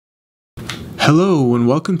Hello and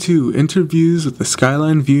welcome to Interviews with the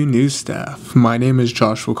Skyline View news staff. My name is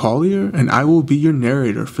Joshua Collier and I will be your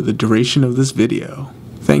narrator for the duration of this video.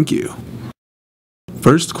 Thank you.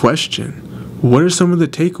 First question, what are some of the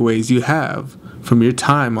takeaways you have from your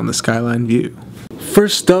time on the Skyline View?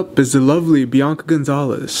 First up is the lovely Bianca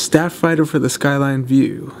Gonzalez, staff writer for the Skyline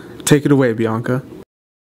View. Take it away, Bianca.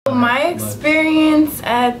 My experience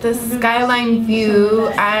at the Skyline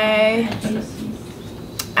View,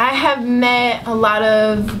 I have met a lot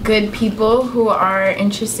of good people who are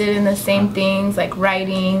interested in the same things like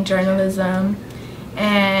writing, journalism,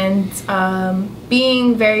 and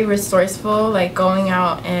being very resourceful, like going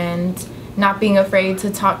out and not being afraid to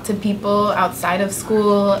talk to people outside of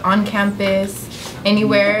school, on campus,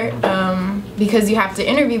 anywhere, because you have to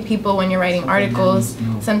interview people when you're writing articles.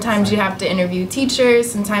 Sometimes you have to interview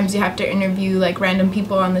teachers, sometimes you have to interview like random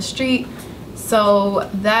people on the street. So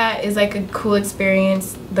that is like a cool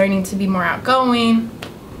experience, learning to be more outgoing.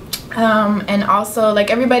 And also like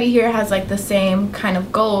everybody here has like the same kind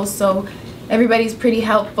of goals, so everybody's pretty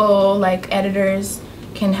helpful. Like editors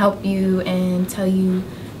can help you and tell you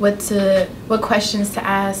what questions to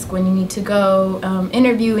ask when you need to go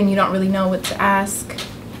interview and you don't really know what to ask.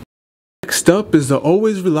 Next up is the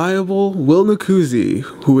always reliable Will Nkuzi,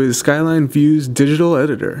 who is Skyline View's digital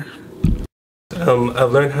editor.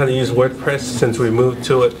 I've learned how to use WordPress since we moved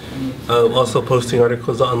to it. Also posting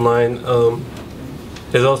articles online. I've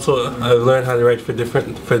learned how to write for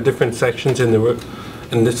different sections in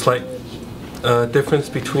this like difference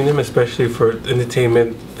between them, especially for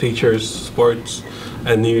entertainment, features, sports,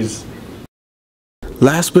 and news.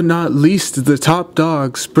 Last but not least, the top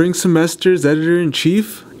dog, spring semester's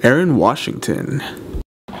editor-in-chief, Aaron Washington.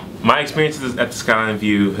 My experience at the Skyline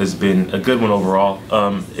View has been a good one overall.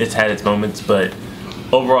 It's had its moments, but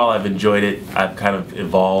overall I've enjoyed it. I've kind of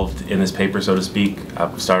evolved in this paper, so to speak.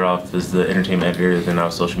 I started off as the entertainment editor, then I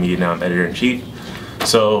was social media, now I'm editor-in-chief.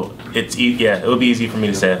 So it would be easy for me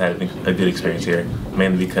to say I've had a good experience here,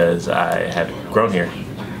 mainly because I have grown here.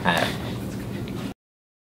 I have.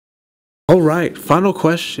 Alright, final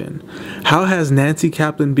question. How has Nancy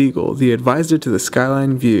Kaplan-Beagle, the advisor to the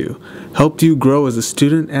Skyline View, helped you grow as a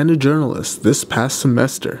student and a journalist this past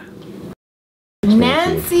semester?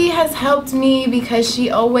 Nancy has helped me because she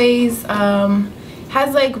always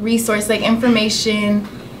has like information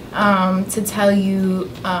to tell you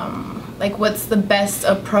like what's the best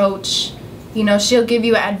approach. You know, she'll give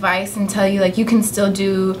you advice and tell you like you can still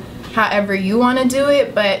do however you want to do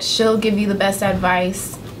it, but she'll give you the best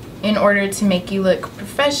advice in order to make you look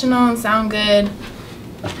professional and sound good.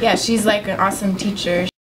 Yeah, she's like an awesome teacher.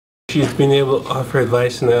 She's been able to offer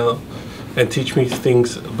advice now and teach me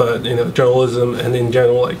things about journalism and in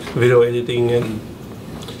general like video editing and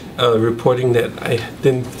reporting that I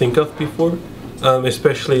didn't think of before.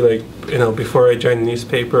 Especially like before I joined the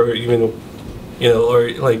newspaper, or even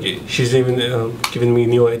or like she's even given me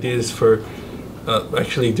new ideas for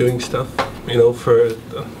actually doing stuff. For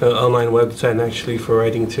an online website and actually for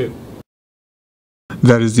writing too.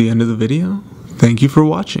 That is the end of the video. Thank you for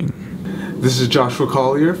watching. This is Joshua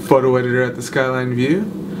Collier, photo editor at the Skyline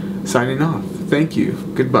View, signing off. Thank you.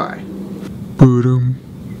 Goodbye. Boodum.